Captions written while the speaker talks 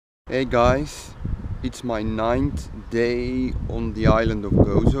Hey guys, it's my 9th day on the island of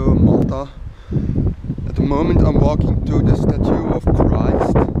Gozo, Malta. At the moment I'm walking to the statue of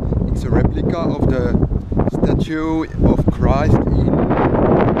Christ. It's a replica of the statue of Christ in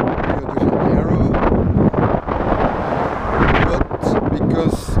Rio de Janeiro. But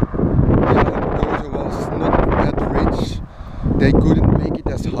because the island of Gozo was not that rich, they couldn't make it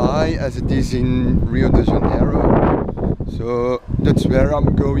as high as it is in Rio de Janeiro. So that's where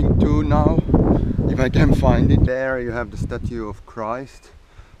I'm going to now, if I can find it. There you have the statue of Christ,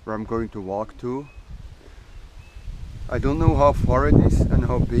 where I'm going to walk to. I don't know how far it is and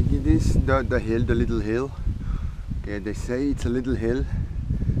how big it is, the hill, the little hill. Okay, they say it's a little hill,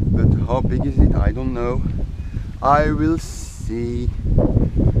 but how big is it? I don't know. I will see.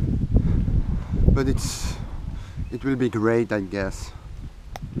 But it will be great, I guess.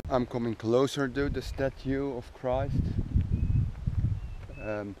 I'm coming closer to the statue of Christ.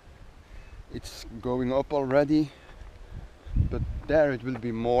 It's going up already, but there it will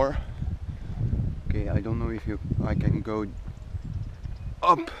be more. Okay, I don't know if I can go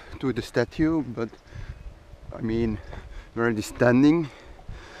up to the statue, but I mean, we're already standing.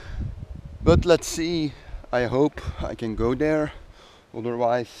 But let's see. I hope I can go there.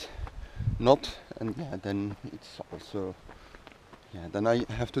 Otherwise, not. And yeah, then it's also, yeah, then I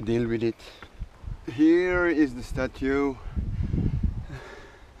have to deal with it. Here is the statue.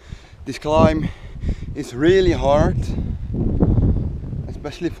 This climb is really hard,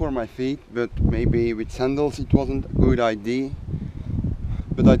 especially for my feet, but maybe with sandals it wasn't a good idea.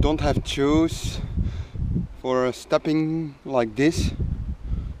 But I don't have shoes for stepping like this,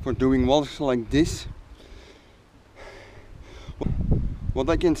 for doing walks like this. What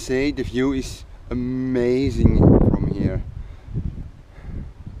I can say, the view is amazing from here.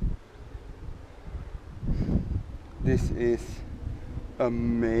 This is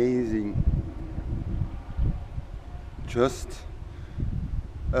amazing, just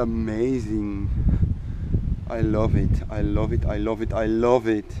amazing. I love it, I love it, I love it, I love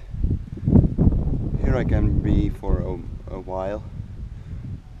it. Here I can be for a while,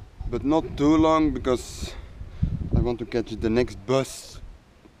 but not too long, because I want to catch the next bus.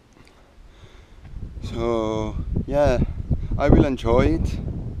 So yeah, I will enjoy it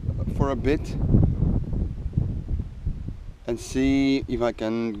for a bit and see if I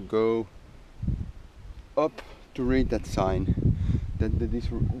can go up to read that sign that is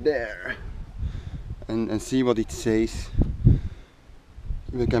there, and see what it says.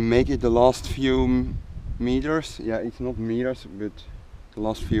 If I can make it the last few meters, yeah, it's not meters, but the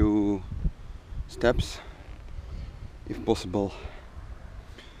last few steps, if possible.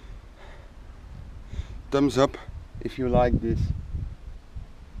 Thumbs up if you like this.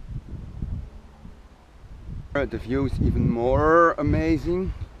 The view is even more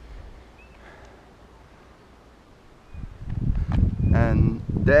amazing, and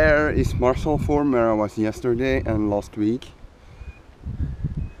there is Marshall Farm, where I was yesterday and last week.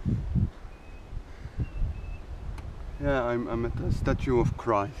 Yeah, I'm at the statue of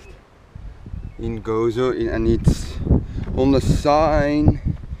Christ in Gozo, and it's on the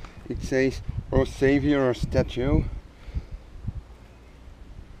sign. It says "Our Savior, our statue."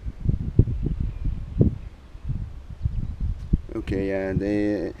 Okay,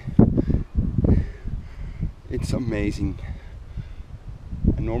 yeah, it's amazing.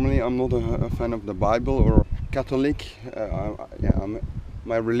 And normally I'm not a fan of the Bible or Catholic.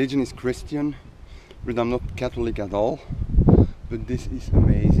 My religion is Christian, but I'm not Catholic at all. But this is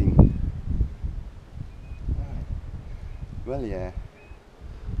amazing. Well, yeah,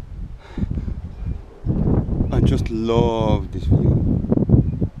 I just love this view.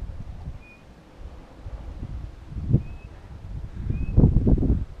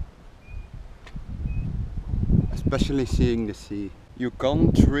 Especially seeing the sea. You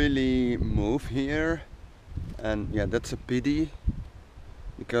can't really move here, and yeah, that's a pity,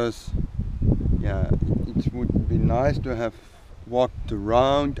 because yeah, it would be nice to have walked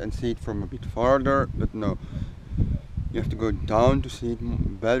around and see it from a bit farther, but no, you have to go down to see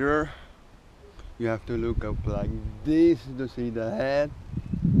it better. You have to look up like this to see the head.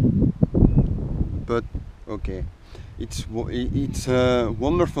 But okay, it's a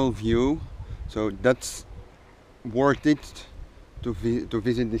wonderful view, so that's worth it to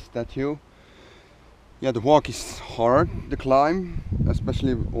visit this statue. Yeah, the walk is hard, the climb,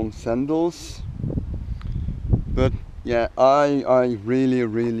 especially on sandals, but yeah, I really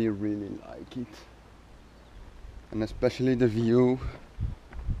like it, and especially the view,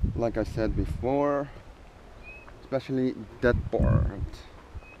 like I said before, especially that part.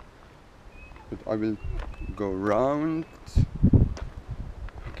 But I will go round.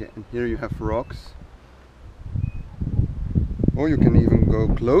 Okay, and here you have rocks. Or you can even go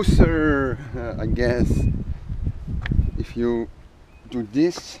closer, I guess. If you do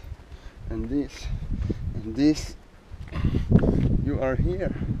this and this and this, you are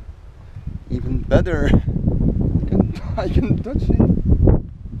here. Even better. I can touch it.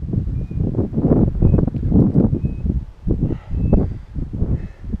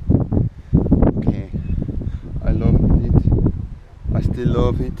 Okay, I loved it. I still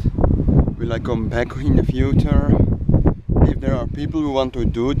love it. Will I come back in the future? If there are people who want to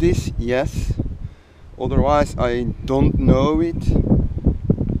do this, yes. Otherwise, I don't know it.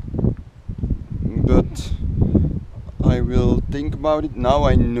 But I will think about it. Now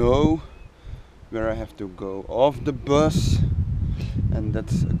I know where I have to go off the bus, and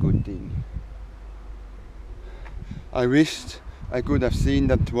that's a good thing. I wished I could have seen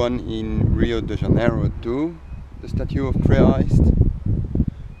that one in Rio de Janeiro too, the Statue of Christ,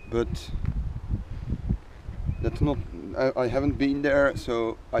 but that's not, I haven't been there,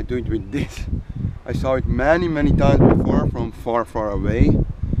 so I do it with this. I saw it many times before from far away,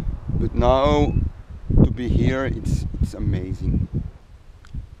 but now to be here, it's amazing.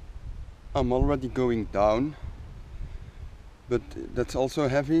 I'm already going down, but that's also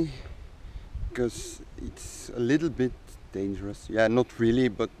heavy because it's a little bit dangerous. Yeah, not really,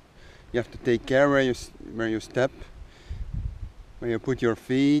 but you have to take care where you step, where you put your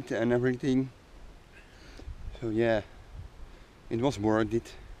feet and everything. So yeah, it was worth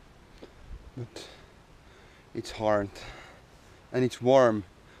it, but it's hard and it's warm.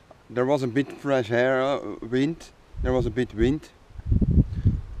 There was a bit fresh air, wind. There was a bit wind,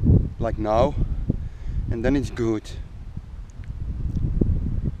 like now, and then it's good.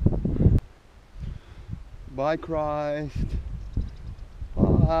 Bye Christ.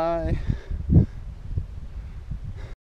 Bye.